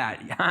agree to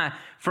that,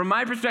 from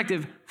my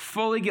perspective,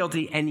 fully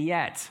guilty, and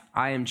yet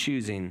I am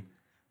choosing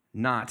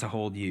not to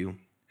hold you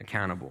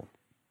accountable.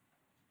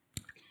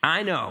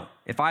 I know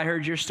if I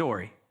heard your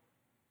story,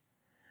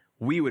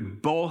 we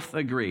would both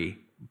agree,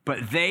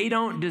 but they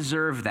don't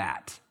deserve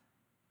that.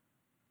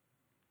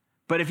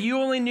 But if you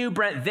only knew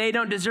Brent, they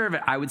don't deserve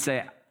it, I would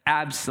say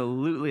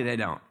absolutely they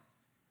don't.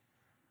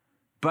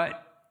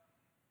 But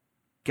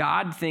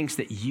God thinks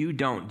that you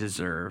don't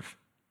deserve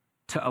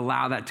to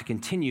allow that to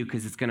continue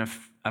because it's going to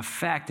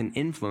affect and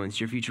influence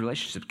your future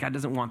relationships. God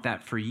doesn't want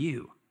that for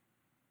you.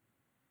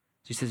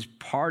 So he says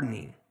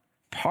pardoning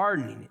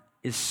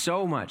is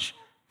so much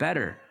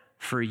better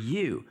for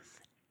you.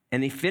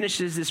 And he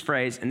finishes this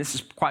phrase, and this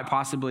is quite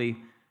possibly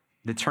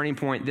the turning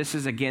point. This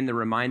is, again, the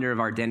reminder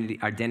of our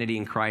identity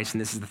in Christ,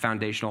 and this is the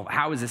foundational.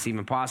 How is this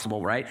even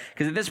possible, right?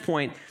 Because at this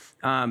point,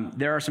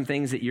 there are some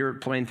things that you're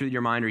playing through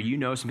your mind, or you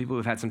know some people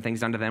who've had some things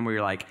done to them where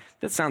you're like,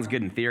 that sounds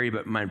good in theory,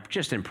 but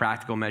just in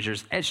practical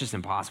measures, it's just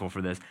impossible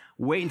for this.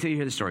 Wait until you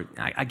hear the story.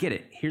 I get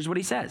it. Here's what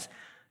he says.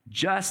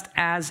 Just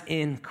as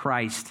in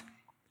Christ,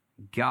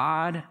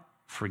 God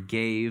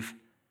forgave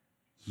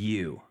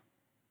you.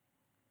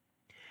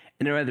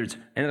 In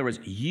other words,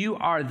 you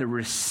are the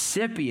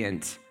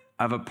recipient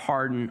of a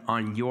pardon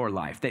on your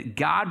life, that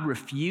God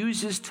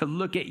refuses to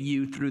look at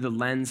you through the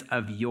lens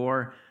of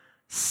your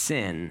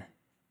sin,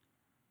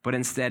 but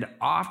instead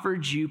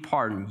offered you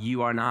pardon.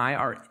 You and I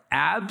are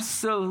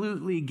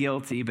absolutely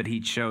guilty, but he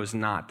chose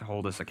not to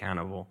hold us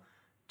accountable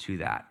to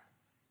that.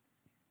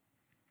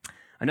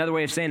 Another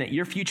way of saying it,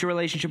 your future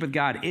relationship with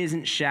God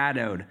isn't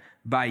shadowed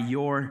by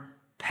your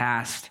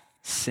past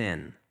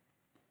sin.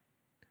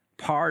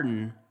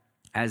 Pardon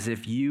as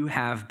if you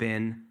have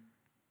been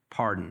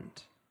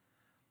pardoned.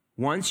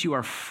 Once you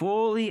are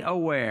fully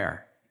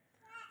aware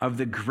of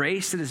the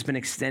grace that has been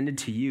extended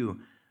to you,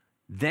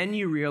 then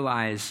you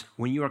realize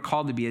when you are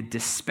called to be a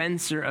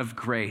dispenser of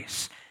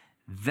grace,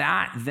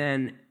 that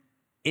then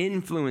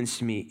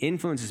influences me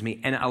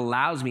and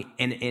allows me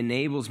and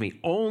enables me.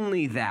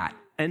 Only that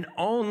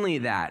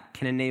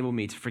can enable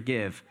me to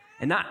forgive,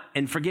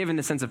 and forgive in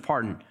the sense of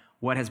pardon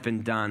what has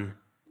been done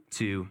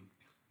to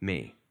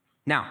me.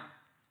 Now,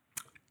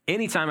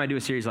 anytime I do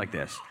a series like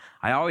this,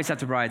 I always have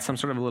to provide some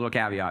sort of a little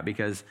caveat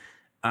because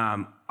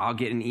I'll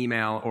get an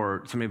email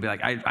or somebody will be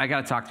like, I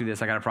got to talk through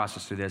this. I got to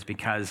process through this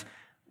because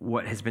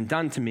what has been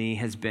done to me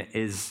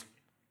is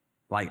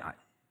like,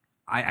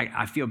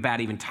 I feel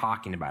bad even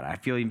talking about it. I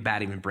feel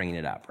bad even bringing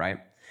it up, right?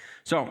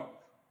 So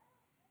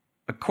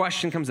a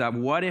question comes up,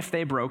 what if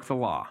they broke the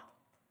law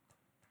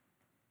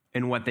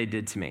in what they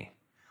did to me?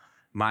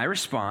 My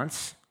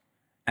response,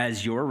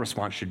 as your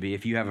response should be,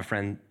 if you have a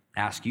friend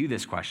ask you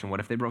this question, what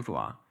if they broke the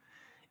law,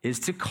 is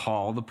to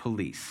call the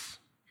police.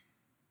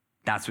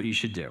 That's what you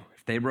should do.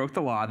 If they broke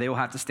the law, they will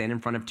have to stand in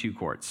front of two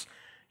courts,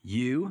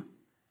 you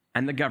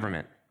and the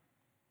government.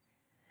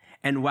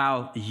 And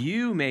while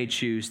you may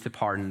choose to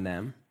pardon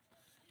them,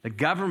 the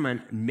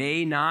government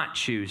may not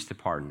choose to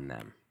pardon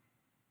them.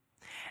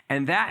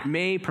 And that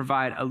may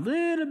provide a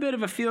little bit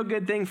of a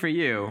feel-good thing for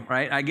you,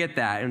 right? I get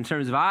that. In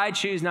terms of, I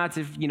choose not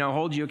to,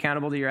 hold you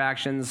accountable to your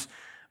actions,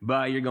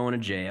 but you're going to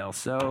jail.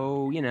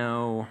 So,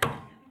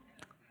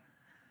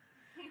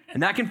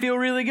 and that can feel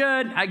really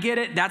good. I get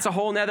it. That's a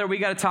whole nother, we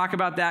got to talk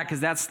about that because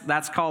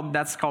that's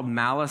called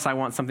malice. I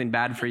want something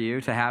bad for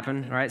you to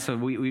happen, right? So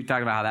we've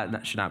talked about how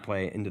that should not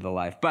play into the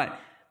life. But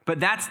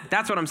that's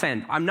what I'm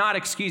saying. I'm not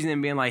excusing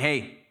them being like,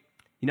 hey,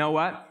 you know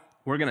what?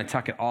 We're going to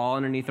tuck it all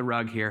underneath the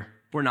rug here.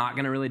 We're not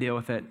going to really deal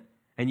with it,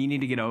 and you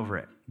need to get over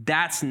it.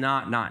 That's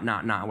not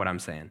what I'm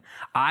saying.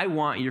 I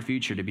want your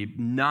future to be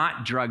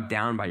not drugged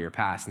down by your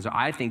past, and so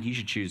I think you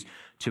should choose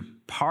to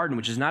pardon,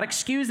 which is not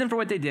excuse them for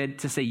what they did,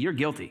 to say you're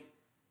guilty.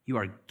 You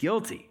are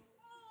guilty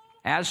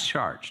as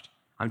charged.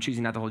 I'm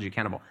choosing not to hold you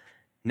accountable.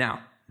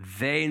 Now,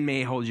 they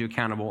may hold you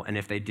accountable, and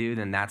if they do,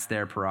 then that's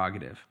their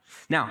prerogative.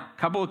 Now, a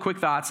couple of quick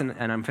thoughts, and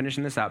I'm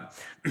finishing this up.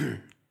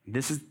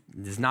 This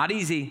is not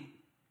easy.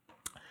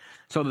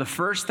 So the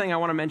first thing I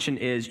want to mention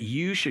is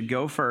you should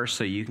go first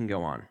so you can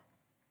go on.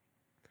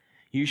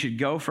 You should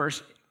go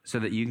first so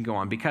that you can go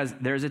on, because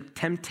there's a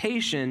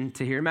temptation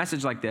to hear a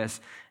message like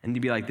this and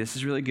to be like, this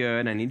is really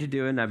good, I need to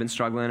do it, and I've been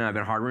struggling, and I've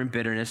been harboring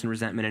bitterness and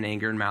resentment and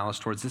anger and malice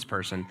towards this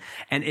person.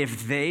 And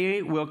if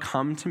they will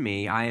come to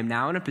me, I am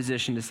now in a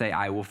position to say,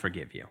 I will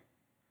forgive you.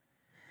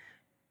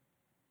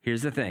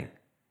 Here's the thing.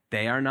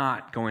 They are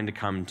not going to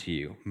come to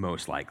you,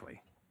 most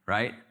likely,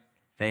 right?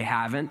 They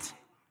haven't.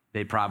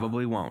 They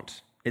probably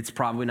won't. It's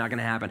probably not going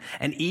to happen.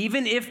 And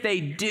even if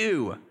they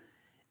do,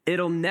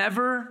 it'll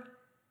never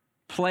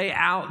play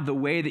out the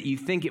way that you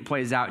think it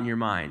plays out in your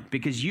mind,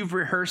 because you've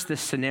rehearsed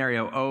this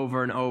scenario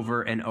over and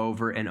over and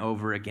over and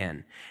over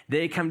again.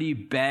 They come to you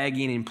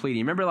begging and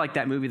pleading. Remember like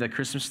that movie, The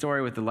Christmas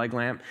Story with the leg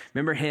lamp?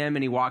 Remember him,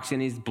 and he walks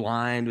in, he's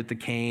blind with the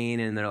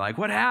cane, and they're like,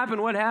 what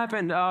happened? What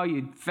happened? Oh,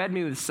 you fed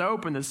me with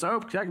soap, and the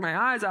soap checked my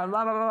eyes out,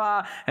 blah, blah, blah,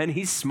 blah. And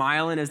he's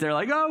smiling as they're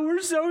like, oh, we're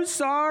so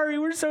sorry.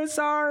 We're so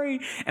sorry.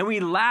 And we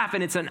laugh,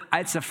 and it's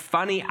a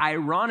funny,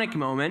 ironic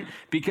moment,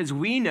 because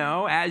we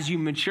know as you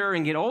mature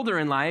and get older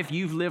in life,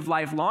 you've lived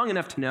life long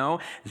enough to know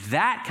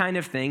that kind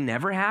of thing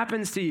never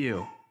happens to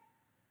you.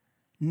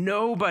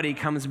 Nobody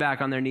comes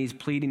back on their knees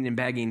pleading and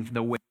begging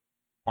the way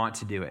we want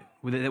to do it,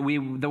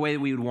 the way that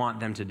we would want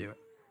them to do it.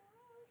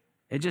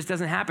 It just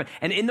doesn't happen.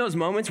 And in those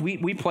moments, we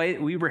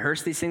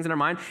rehearse these things in our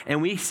mind,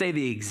 and we say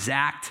the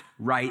exact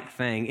right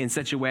thing in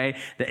such a way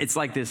that it's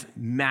like this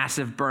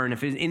massive burn.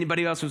 If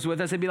anybody else was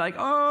with us, they'd be like,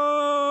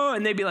 oh,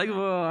 and they'd be like,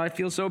 oh, I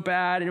feel so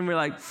bad. And we're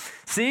like,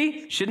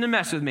 see, shouldn't have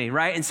messed with me,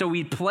 right? And so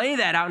we play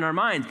that out in our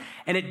minds,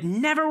 and it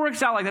never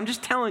works out like that. I'm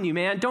just telling you,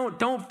 man,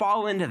 don't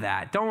fall into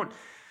that.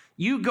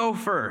 You go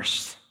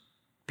first,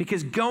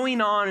 because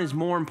going on is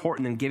more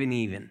important than giving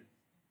even.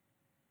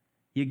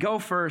 You go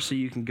first so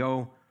you can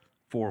go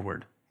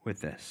forward with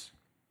this.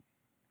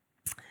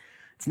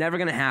 It's never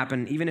going to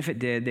happen. Even if it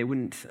did, they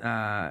wouldn't,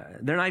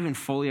 they're not even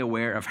fully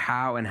aware of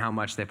how and how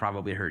much they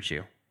probably hurt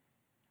you.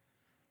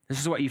 This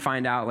is what you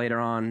find out later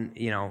on.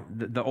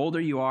 The older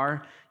you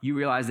are, you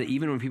realize that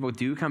even when people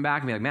do come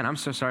back and be like, man, I'm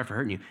so sorry for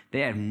hurting you,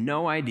 they have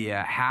no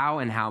idea how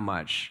and how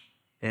much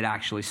it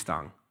actually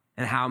stung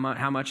and how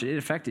much it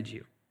affected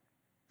you.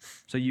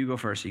 So you go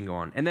first, you can go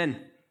on. And then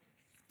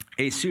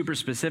a super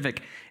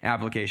specific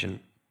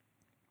application.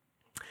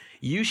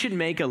 You should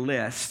make a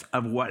list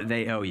of what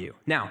they owe you.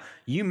 Now,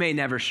 you may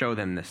never show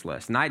them this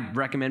list, and I'd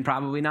recommend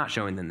probably not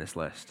showing them this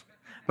list.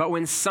 But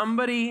when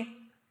somebody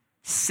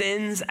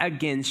sins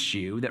against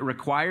you that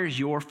requires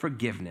your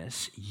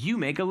forgiveness, you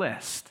make a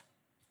list.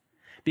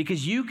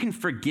 Because you can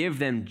forgive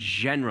them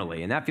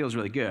generally, and that feels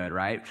really good,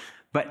 right?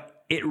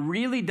 But it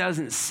really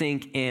doesn't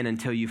sink in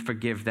until you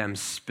forgive them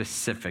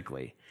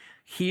specifically.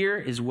 Here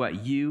is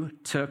what you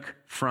took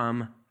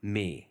from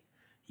me.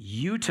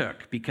 You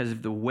took, because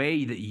of the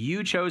way that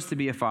you chose to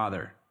be a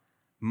father,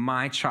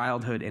 my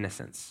childhood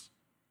innocence.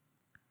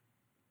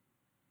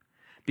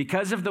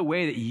 Because of the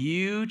way that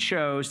you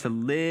chose to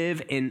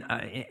live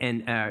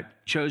and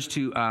chose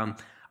to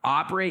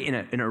operate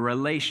in a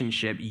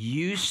relationship,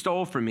 you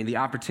stole from me the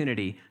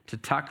opportunity to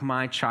tuck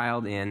my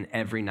child in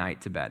every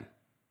night to bed.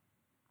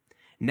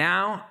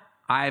 Now,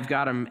 I've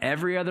got him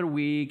every other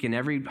week and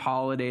every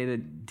holiday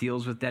that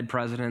deals with dead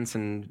presidents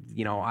and,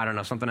 I don't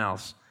know, something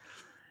else.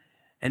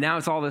 And now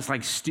it's all this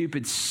like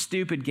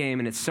stupid game,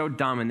 and it's so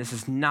dumb, and this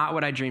is not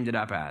what I dreamed it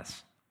up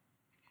as.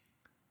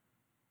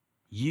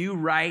 You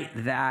write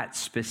that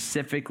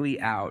specifically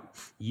out.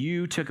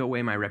 You took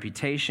away my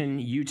reputation.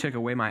 You took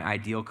away my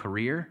ideal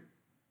career.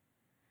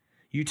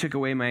 You took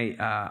away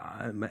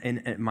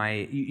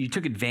you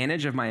took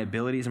advantage of my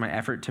abilities and my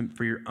effort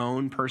for your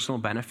own personal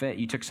benefit.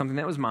 You took something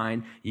that was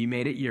mine, you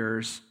made it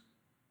yours,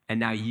 and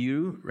now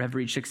you have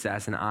reached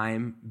success, and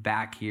I'm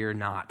back here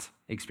not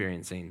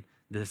experiencing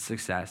the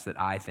success that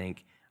I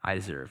think I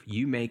deserve.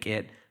 You make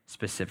it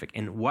specific.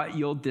 And what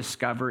you'll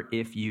discover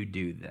if you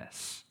do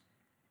this,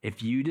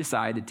 if you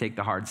decide to take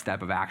the hard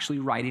step of actually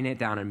writing it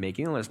down and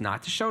making a list,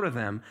 not to show to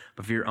them,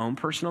 but for your own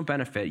personal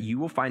benefit, you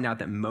will find out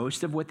that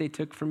most of what they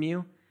took from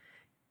you,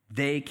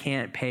 they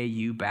can't pay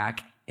you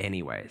back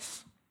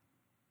anyways.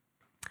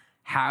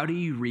 How do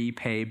you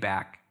repay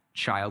back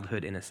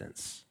childhood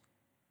innocence?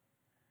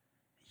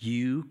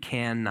 You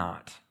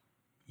cannot.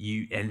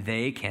 And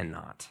they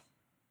cannot.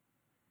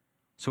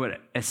 So what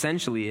it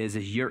essentially is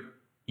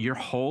you're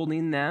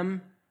holding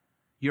them,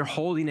 you're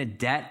holding a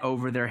debt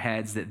over their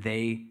heads that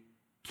they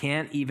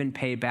can't even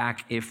pay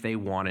back if they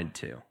wanted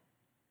to.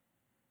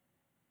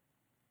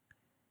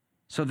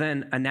 So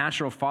then a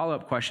natural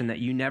follow-up question that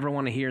you never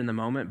want to hear in the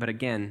moment, but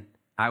again,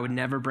 I would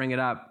never bring it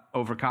up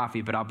over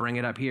coffee, but I'll bring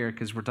it up here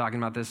because we're talking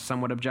about this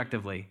somewhat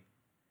objectively.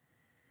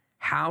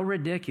 How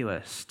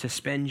ridiculous to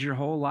spend your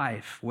whole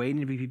life waiting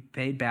to be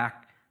paid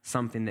back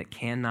something that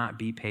cannot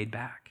be paid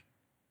back.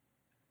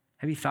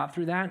 Have you thought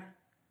through that?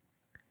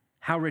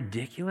 How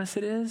ridiculous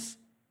it is?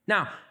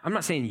 Now, I'm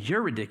not saying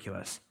you're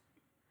ridiculous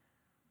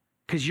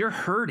because you're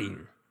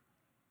hurting.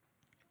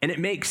 And it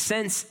makes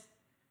sense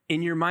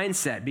in your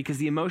mindset because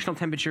the emotional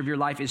temperature of your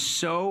life is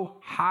so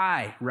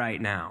high right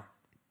now.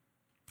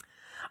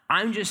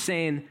 I'm just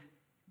saying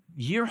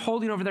you're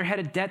holding over their head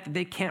a debt that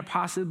they can't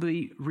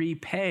possibly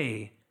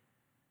repay.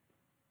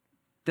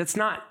 It's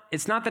not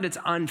that it's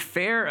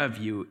unfair of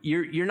you.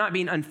 You're not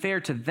being unfair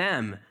to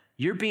them.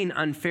 You're being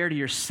unfair to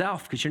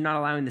yourself because you're not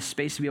allowing the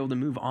space to be able to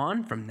move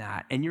on from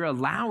that. And you're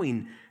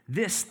allowing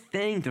this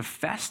thing to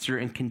fester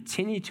and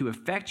continue to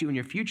affect you in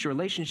your future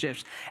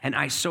relationships. And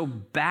I so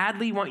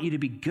badly want you to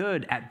be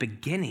good at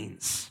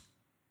beginnings.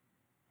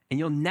 And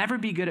you'll never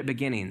be good at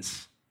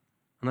beginnings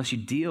unless you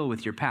deal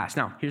with your past.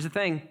 Now, here's the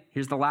thing.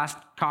 Here's the last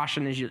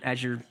caution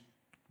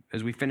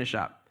as we finish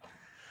up.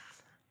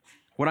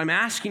 What I'm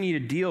asking you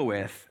to deal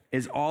with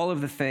is all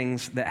of the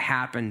things that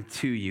happen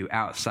to you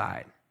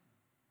outside.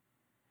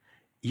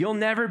 You'll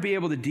never be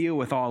able to deal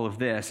with all of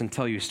this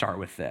until you start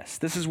with this.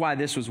 This is why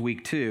this was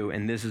week 2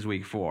 and this is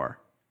week 4.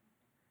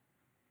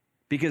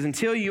 Because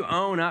until you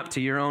own up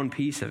to your own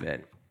piece of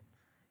it,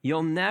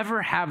 you'll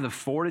never have the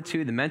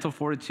fortitude, the mental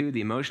fortitude,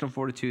 the emotional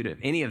fortitude of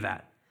any of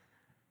that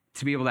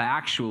to be able to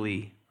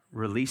actually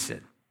release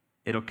it.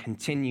 It'll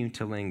continue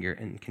to linger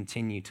and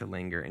continue to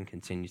linger and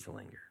continue to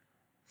linger.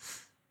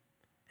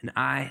 And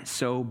I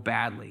so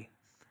badly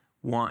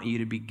want you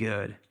to be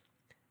good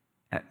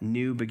at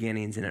new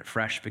beginnings and at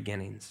fresh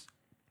beginnings.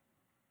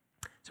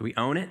 So we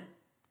own it.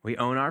 We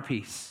own our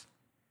piece.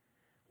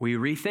 We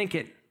rethink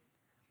it.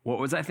 What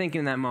was I thinking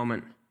in that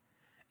moment?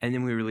 And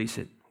then we release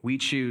it. We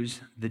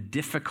choose the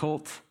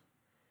difficult,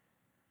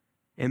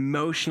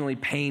 emotionally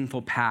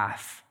painful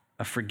path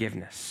of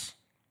forgiveness,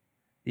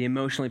 the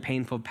emotionally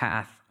painful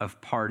path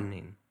of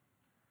pardoning,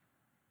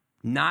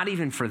 not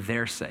even for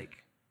their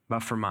sake, but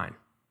for mine.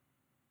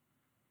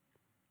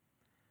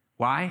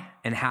 Why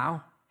and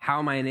how? How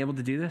am I enabled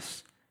to do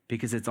this?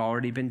 Because it's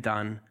already been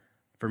done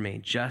for me.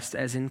 Just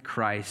as in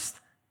Christ,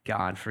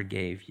 God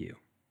forgave you.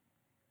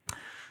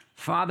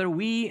 Father,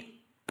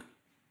 we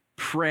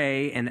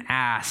pray and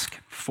ask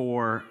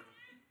for,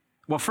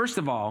 well, first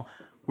of all,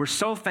 we're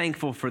so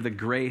thankful for the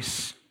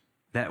grace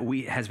that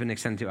has been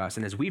extended to us.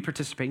 And as we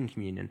participate in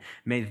communion,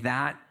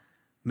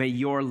 may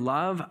your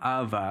love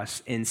of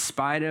us, in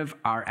spite of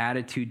our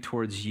attitude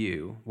towards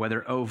you,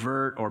 whether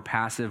overt or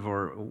passive,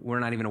 or we're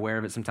not even aware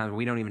of it sometimes,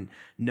 we don't even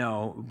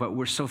know, but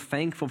we're so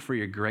thankful for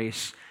your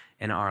grace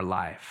in our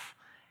life.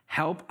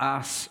 Help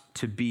us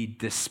to be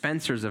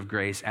dispensers of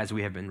grace as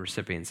we have been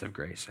recipients of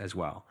grace as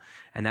well.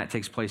 And that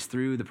takes place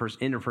through the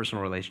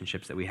interpersonal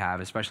relationships that we have,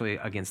 especially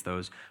against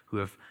those who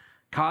have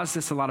caused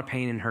us a lot of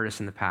pain and hurt us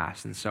in the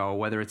past. And so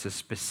whether it's a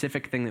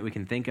specific thing that we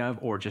can think of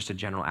or just a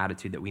general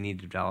attitude that we need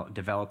to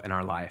develop in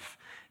our life,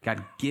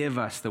 God, give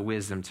us the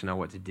wisdom to know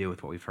what to do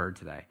with what we've heard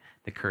today,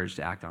 the courage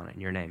to act on it.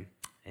 In your name,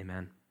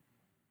 amen.